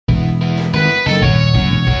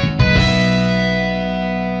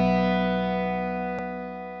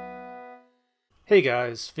Hey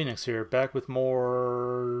guys, Venixk here, back with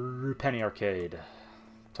more Penny Arcade.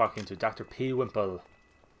 Talking to Dr. P. Wimple,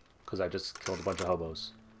 because I just killed a bunch of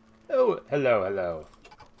hobos. Oh, hello.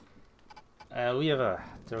 We have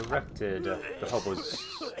directed the hobos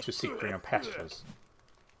to seek greener pastures.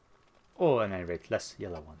 Or at any rate, less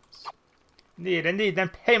yellow ones. Indeed, then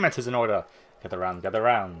payment is in order. Gather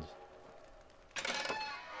round.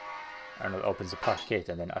 Arnold opens the park gate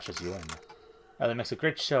and then ushers you in. Arnold makes a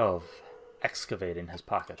great show of excavating his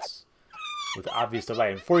pockets with obvious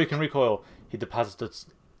delight. Before you can recoil, he deposits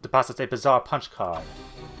a bizarre punch card.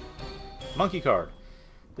 Monkey card.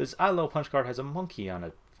 This ILO punch card has a monkey on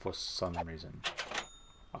it for some reason.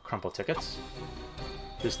 A crumpled tickets.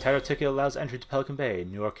 This tattered ticket allows entry to Pelican Bay,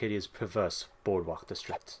 New Arcadia's perverse boardwalk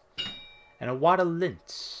district. And a wad of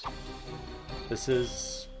lint. This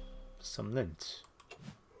is some lint.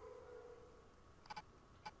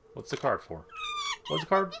 What's the card for? What's the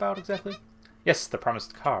card about exactly? Yes, the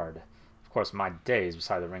promised card. Of course, my days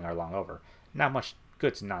beside the ring are long over. Not much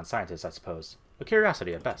good to non-scientists, I suppose. A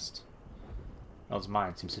curiosity at best. El's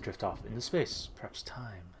mind seems to drift off into space. Perhaps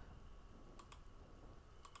time.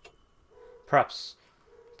 Perhaps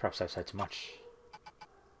I've said too much.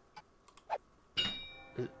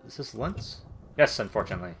 Is this lint? Yes,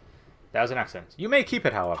 unfortunately. That was an accident. You may keep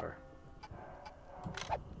it, however.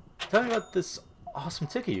 Tell me about this awesome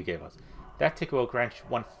ticket you gave us. That ticket will grant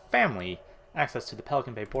one family access to the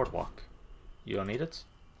Pelican Bay Boardwalk. You don't need it?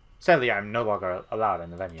 Sadly, I am no longer allowed in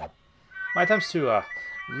the venue. My attempts to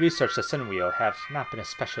research the Sin Wheel have not been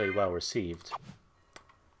especially well received.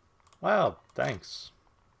 Well, thanks.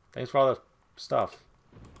 Thanks for all the stuff.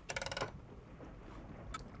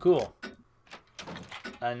 Cool.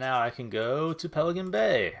 And now I can go to Pelican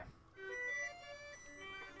Bay.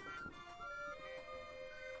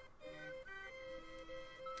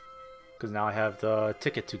 Because now I have the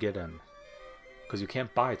ticket to get in. Because you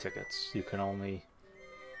can't buy tickets. You can only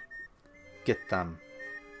get them.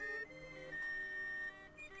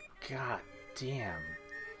 God damn.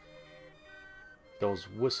 Those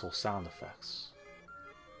whistle sound effects.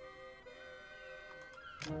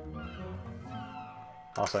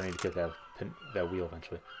 Also, I need to get that wheel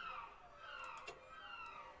eventually.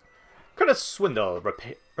 Credit swindle,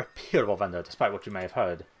 reputable vendor, despite what you may have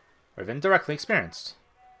heard, or even directly experienced.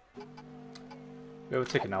 We have a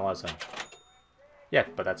ticket now, also. Yeah,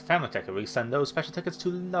 but that's a family ticket. We send those special tickets to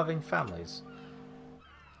loving families.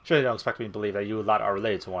 Surely you don't expect me to believe that you lot are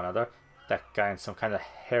related to one another. That guy is some kind of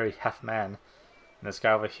hairy half-man, and this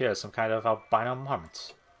guy over here is some kind of albino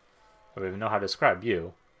marmot. I don't even know how to describe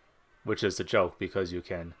you, which is the joke because you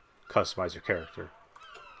can customize your character.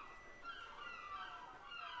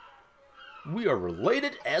 We are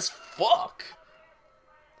related as fuck!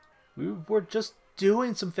 We were just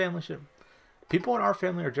doing some family shit. People in our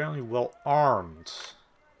family are generally well armed.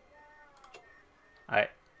 I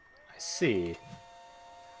see.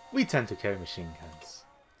 We tend to carry machine guns.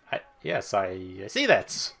 Yes, I see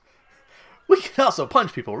that. We can also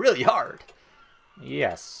punch people really hard.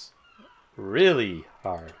 Yes. Really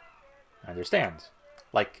hard. I understand.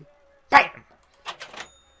 Like, BAM!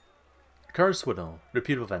 Car Swindle,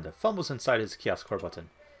 reputable vendor, fumbles inside his kiosk core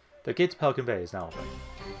button. The gate to Pelican Bay is now open.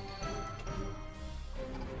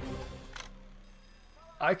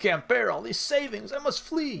 I can't bear all these savings. I must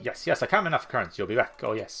flee. Yes, I count enough currency. You'll be back.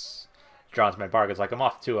 Oh, yes. Draws my bargains like I'm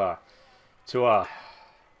off to a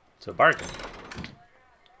bargain.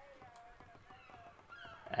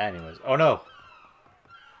 Anyways. Oh, no.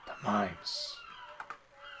 The mimes.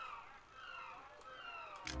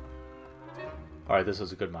 Alright, this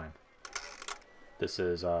is a good mime. This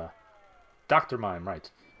is, Dr. Mime, right.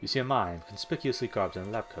 You see a mime, conspicuously garbed in a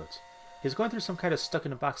lab coat. He's going through some kind of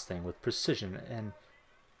stuck-in-a-box thing with precision and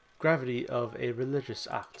gravity of a religious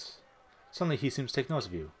act. Suddenly he seems to take notice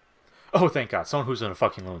of you. Oh, thank God, someone who's in a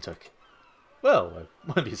fucking lunatic. Well, I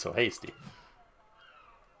wouldn't be so hasty.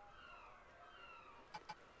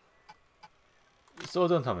 So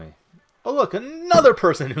don't tell me. Oh look, another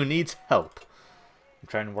person who needs help. I'm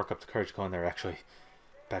trying to work up the courage going there, actually.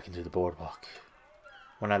 Back into the boardwalk.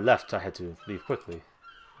 When I left, I had to leave quickly.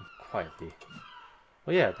 Quietly.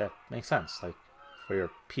 Well, yeah, that makes sense. Like, for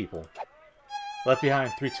your people. Left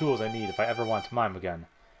behind 3 tools I need if I ever want to mime again.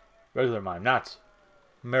 Regular mime, not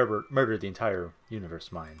murder the entire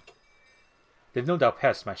universe mime. They've no doubt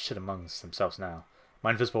passed my shit amongst themselves now. My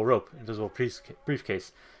invisible rope, invisible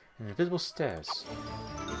briefcase, and invisible stairs.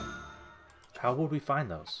 How would we find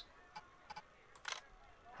those?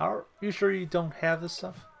 How are you sure you don't have this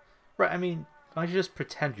stuff? Right, I mean, why don't you just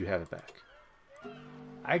pretend you have it back?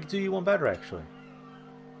 I could do you one better, actually.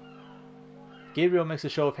 Gabriel makes a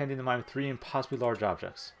show of handing the mime 3 impossibly large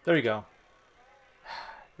objects. There you go.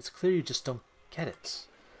 It's clear you just don't get it.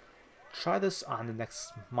 Try this on the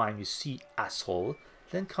next mime you see, asshole.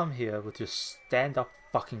 Then come here with your stand-up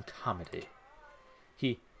fucking comedy.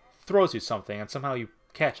 He throws you something and somehow you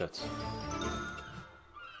catch it.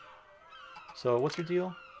 So what's your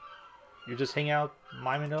deal? You're just hanging out,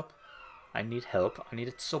 miming up? I need help. I need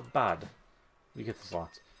it so bad. We get this a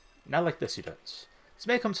lot. Not like this, you don't. This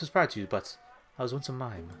may come to surprise you, but I was once a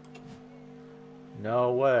mime.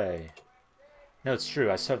 No way. No, it's true.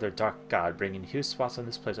 I serve their dark god, bringing huge spots on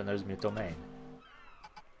this place and there's my domain.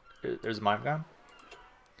 There's a mime god?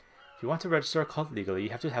 If you want to register a cult legally, you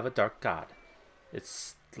have to have a dark god.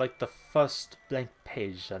 It's like the first blank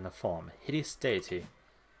page on the form. Hideous deity.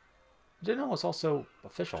 Did you know it's also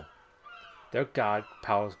official? Their god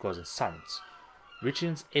power grows in silence. Reaching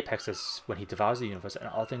its apex is when he devours the universe and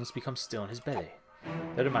all things become still in his belly.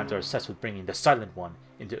 The other mimes are obsessed with bringing the silent one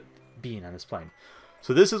into being on this plane.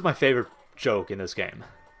 So this is my favorite joke in this game.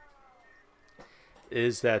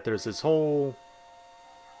 Is that there's this whole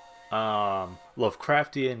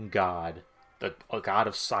Lovecraftian god, a god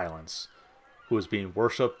of silence, who is being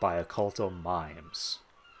worshipped by a cult of mimes.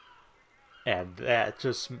 And that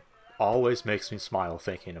just always makes me smile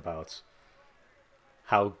thinking about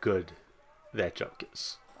how good that joke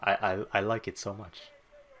is. I like it so much.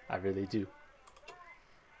 I really do.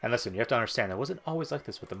 And listen, you have to understand, it wasn't always like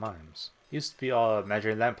this with the mimes. It used to be all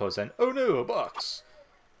measuring lampposts and, oh no, a box!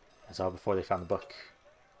 That's all before they found the book.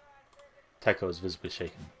 Tycho is visibly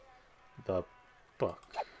shaken. The book.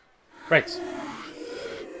 Right!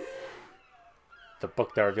 The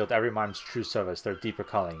book that revealed every mime's true service, their deeper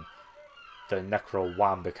calling. The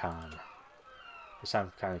Necrowambicon. There's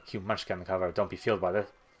some kind of cute munchkin on the cover. Don't be fooled by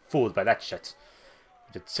that shit.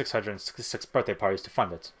 We did 666 birthday parties to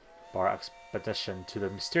fund it. Bar expedition to the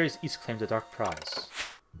mysterious East claimed the dark prize.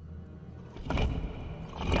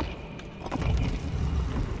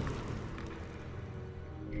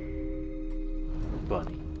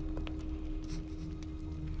 Bunny.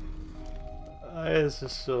 It's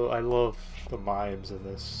just so... I love the mimes in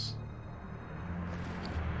this.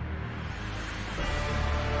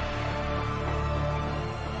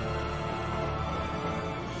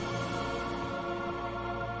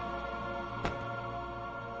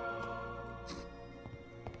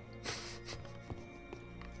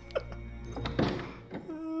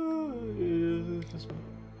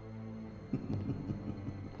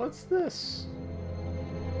 What's this?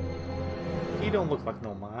 He don't look like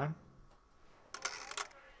no mime.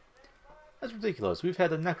 That's ridiculous. We've had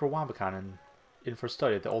the Necrowambicon in for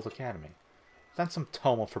study at the Old Academy. That's some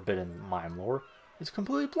tome of forbidden mime lore. It's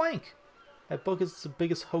completely blank. That book is the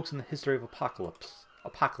biggest hoax in the history of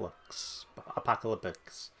apocalyptics.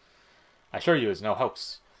 I assure you it's no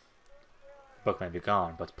hoax. The book may be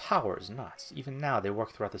gone, but power is not. Even now they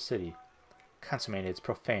work throughout the city, consummating its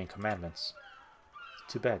profane commandments.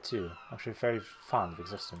 Too bad, too. Actually, very fond of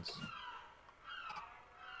existence.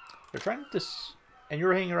 They're trying to and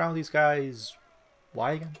you're hanging around with these guys.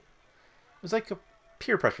 Why again? It was like a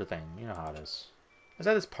peer pressure thing. You know how it is. I was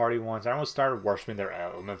at this party once. I almost started worshipping their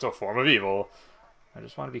elemental form of evil. I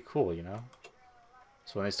just want to be cool, you know?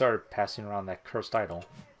 So when they started passing around that cursed idol.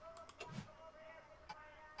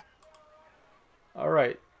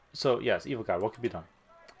 Alright. So, yes, evil god. What could be done?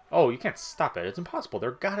 Oh, you can't stop it. It's impossible.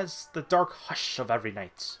 Their god is the dark hush of every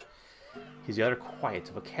night. He's the utter quiet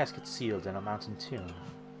of a casket sealed in a mountain tomb.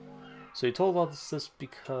 So he told all this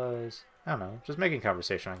because... I don't know. Just making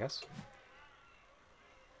conversation, I guess.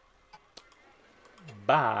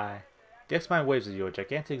 Bye. The X-Mine waves at you, a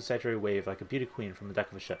gigantic exaggerated wave like a beauty queen from the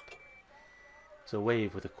deck of a ship. It's a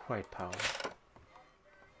wave with a quiet power.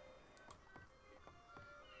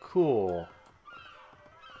 Cool.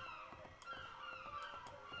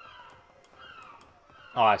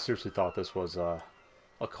 Oh, I seriously thought this was a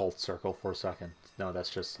cult circle for a second. No, that's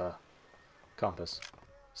just a compass.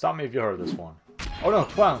 Stop me if you heard this one. Oh no,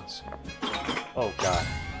 clowns! Oh god.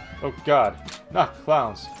 Oh god. Not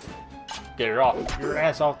clowns. Get it off. Your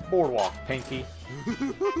ass off the boardwalk, Pinky.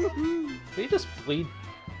 Did he just bleed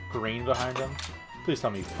green behind him? Please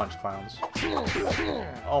tell me you punch clowns.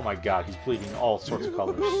 Oh my god, he's bleeding all sorts of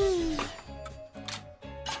colors.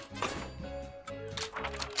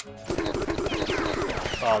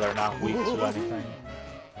 Oh, they're not weak to anything.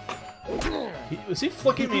 Is he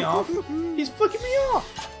flicking me off? He's flicking me off!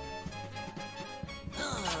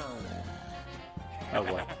 Oh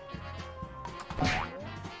boy.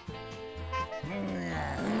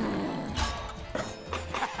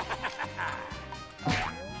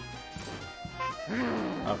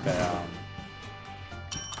 Okay,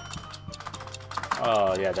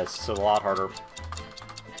 oh yeah, that's a lot harder.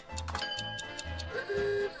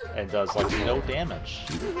 and does like no damage,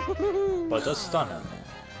 but it does stun him.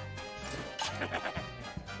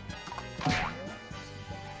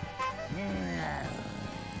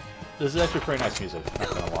 This is actually pretty nice music, not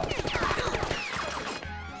gonna lie.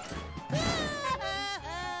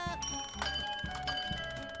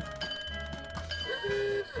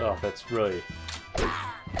 Oh, that's really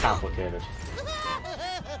complicated.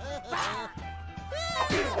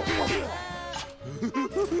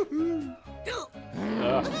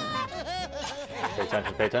 Pay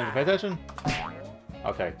attention, pay attention, pay attention!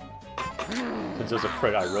 Okay. Since it was a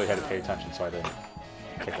crit, I really had to pay attention so I didn't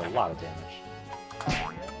take a lot of damage.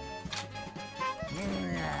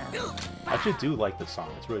 I actually do like this song,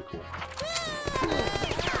 it's really cool.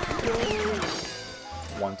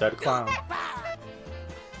 One dead clown.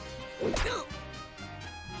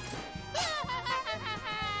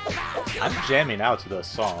 I'm jamming out to this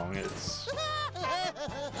song, it's...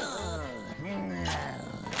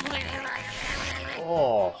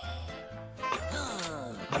 Oh...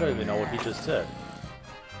 I don't even know what he just did.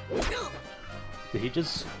 Did he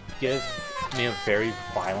just give me a very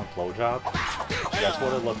violent blowjob? That's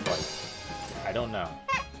what it looked like. I don't know.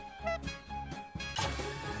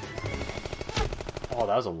 Oh,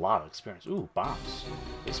 that was a lot of experience. Ooh, bombs.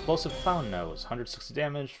 Explosive clown nose. 160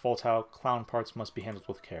 damage. Volatile clown parts must be handled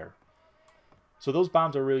with care. So those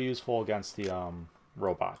bombs are really useful against the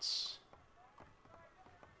robots.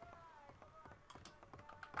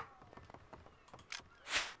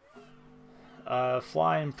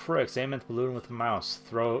 Flying pricks. Aim at the balloon with the mouse.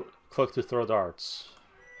 Click to throw darts.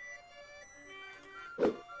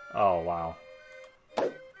 Oh, wow.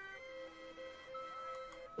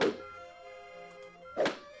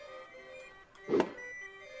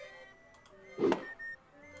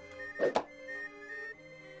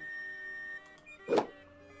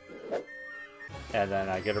 And then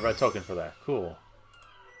I get a red token for that. Cool.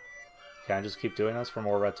 Can I just keep doing this for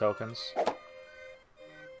more red tokens?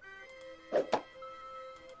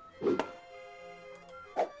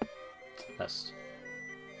 Missed.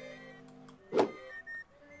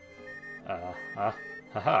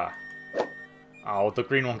 Haha. Oh, the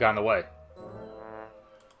green one got in the way.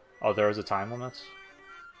 Oh, there is a time limit?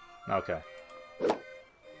 Okay.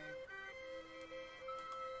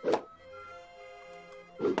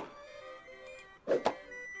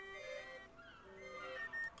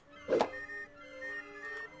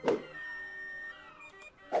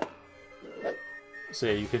 So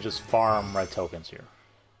yeah, you can just farm red tokens here.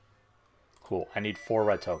 Cool. I need 4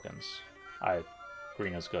 red tokens.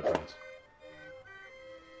 Green is good, right?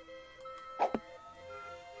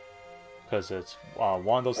 Because it's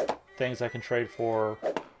one of those things I can trade for.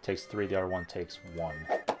 Takes 3, the other one takes 1.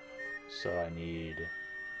 So I need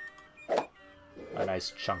a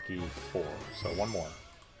nice chunky 4. So 1 more.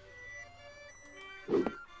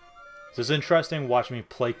 This is interesting watching me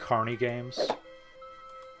play carny games.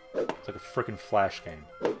 It's like a freaking Flash game.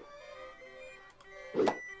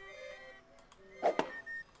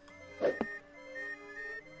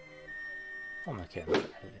 Oh my god, I'm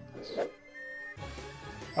editing this.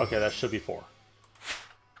 Okay, that should be 4.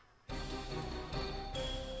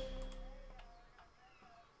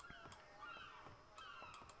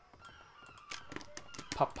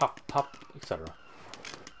 Pop, pop, pop, etc.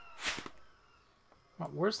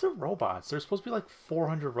 Where's the robots? There's supposed to be like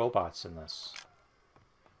 400 robots in this.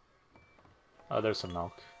 Oh, there's some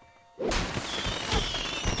milk.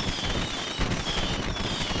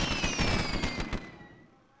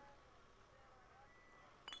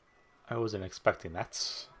 I wasn't expecting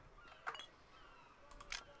that.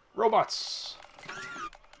 Robots!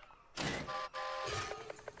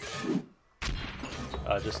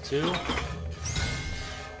 Just 2?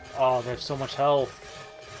 Oh, they have so much health.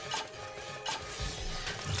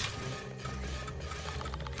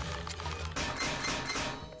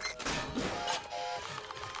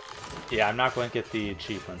 Yeah, I'm not going to get the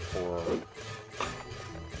achievement for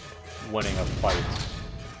winning a fight.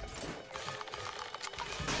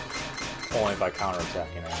 Only by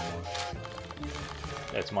counterattacking anymore.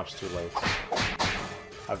 It's much too late.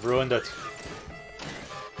 I've ruined it.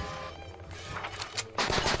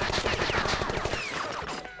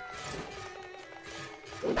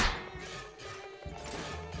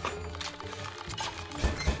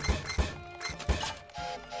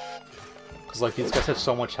 Because like these guys have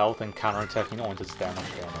so much health and counterattacking only does that much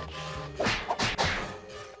damage.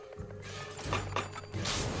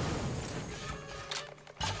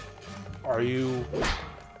 Are you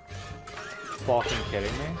fucking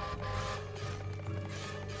kidding me?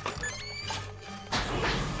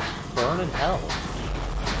 Burn in hell.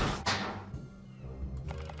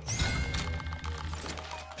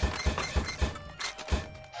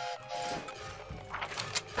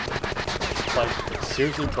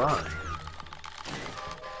 seriously burn.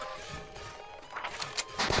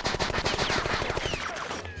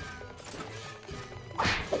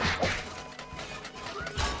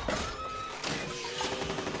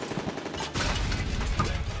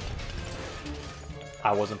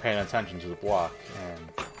 I wasn't paying attention to the block, and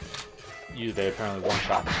they apparently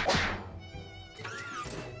one-shot me.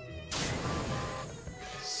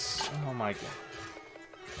 Oh my god.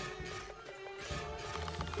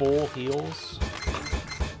 Full heals?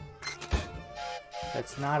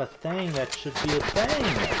 That's not a thing. That should be a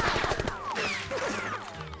thing.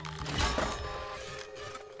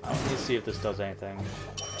 Let me see if this does anything.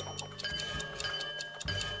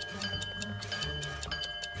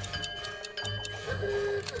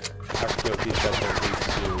 I forget if these guys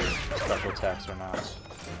will lead to special attacks or not.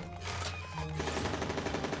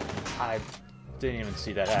 I didn't even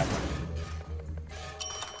see that happen.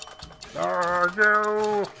 Oh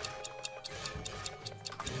no!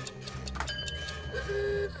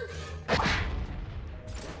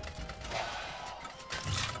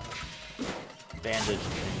 Bandage me,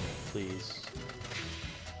 please.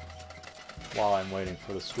 While I'm waiting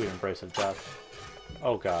for the sweet embrace of death.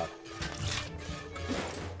 Oh god.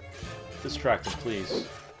 Distract him, please.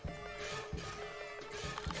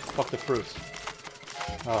 Fuck the fruit.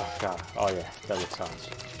 Oh god. Oh yeah, that looks hot.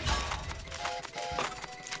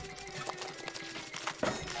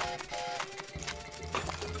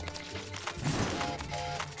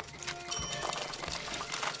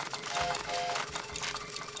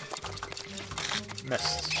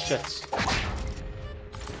 Missed. Shit.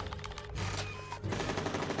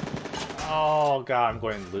 Oh god, I'm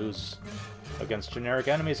going to lose against generic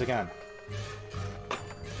enemies again.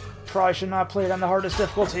 Probably should not play it on the hardest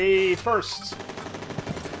difficulty first.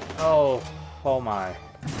 Oh my.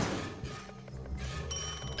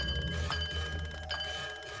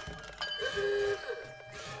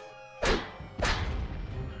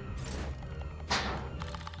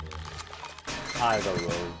 Either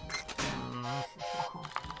road.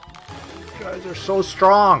 You guys are so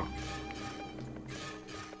strong!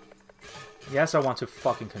 Yes, I want to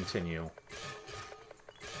fucking continue.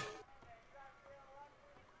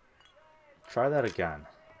 Try that again.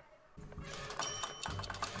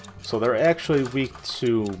 So they're actually weak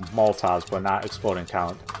to Molotovs, but not exploding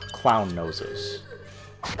clown noses.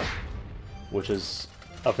 Which is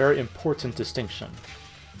a very important distinction.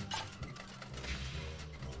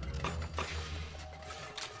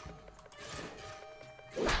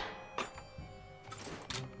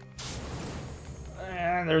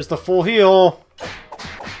 And there's the full heal.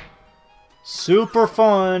 Super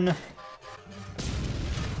fun.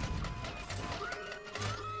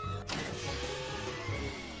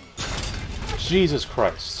 Jesus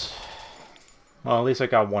Christ. Well, at least I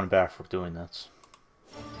got one back for doing this.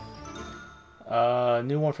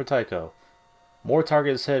 New one for Tycho. More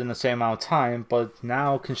targets hit in the same amount of time, but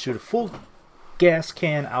now can shoot a full gas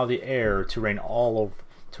can out of the air to rain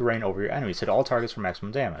over your enemies. Hit all targets for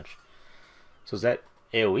maximum damage. So is that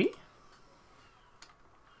AoE?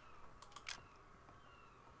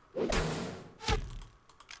 Oh,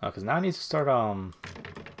 because now I need to start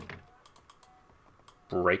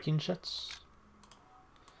breaking shits.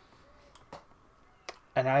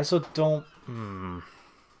 And I also don't...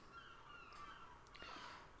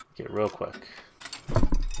 Get real quick.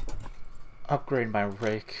 Upgrade my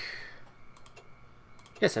rake.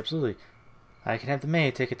 Yes, absolutely. I can have the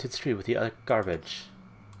maid take it to the street with the other garbage.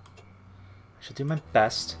 I should do my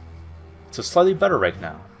best. It's a slightly better rake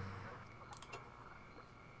now.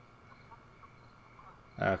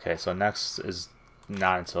 Okay, so next is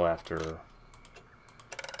not until after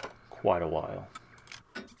quite a while.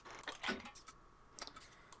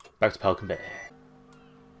 Back to Pelican Bay.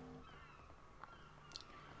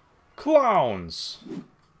 Clowns!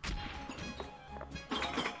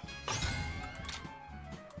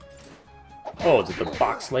 Oh, did the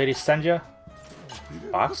box lady send you?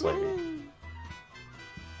 Box lady?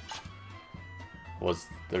 Was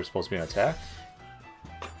there supposed to be an attack?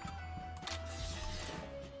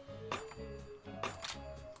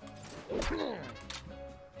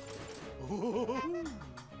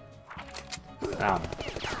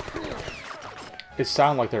 It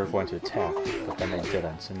sounded like they were going to attack, but then they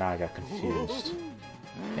didn't, so now I got confused.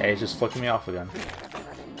 Yeah, he's just flicking me off again.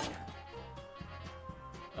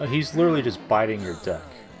 He's literally just biting your dick.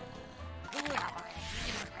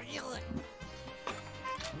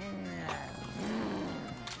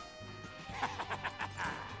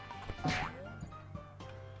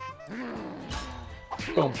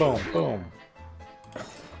 Boom, boom, boom.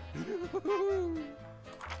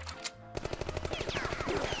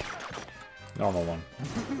 Normal one.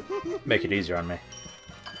 Make it easier on me.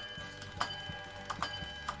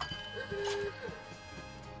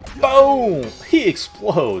 Boom! He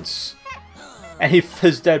explodes! And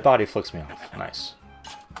his dead body flicks me off. Nice.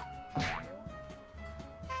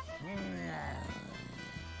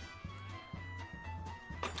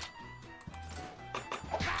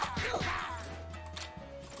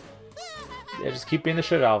 Yeah, just keep beating the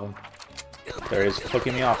shit out of him. There he is,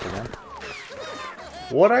 flicking me off again.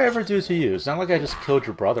 What'd I ever do to you? It's not like I just killed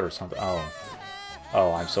your brother or something. Oh.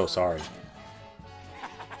 Oh, I'm so sorry.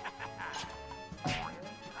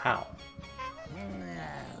 How?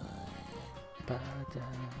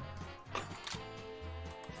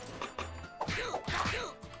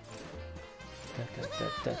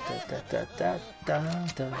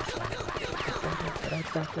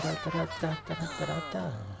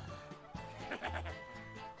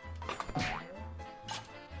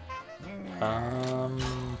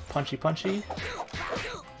 Punchy punchy.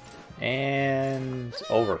 And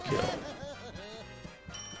overkill.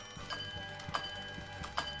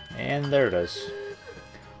 And there it is.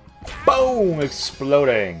 Boom!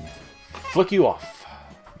 Exploding. Flick you off.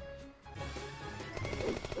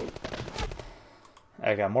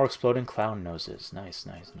 I got more exploding clown noses. Nice,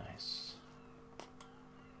 nice, nice.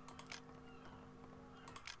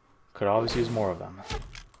 Could always use more of them.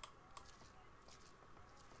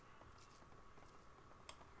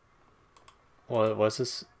 What was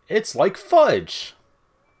this? It's like fudge!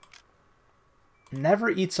 Never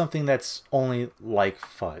eat something that's only like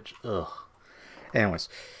fudge. Ugh. Anyways,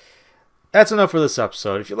 that's enough for this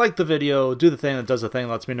episode. If you like the video, do the thing that does the thing,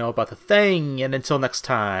 lets me know about the thing. And until next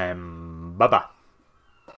time, bye-bye.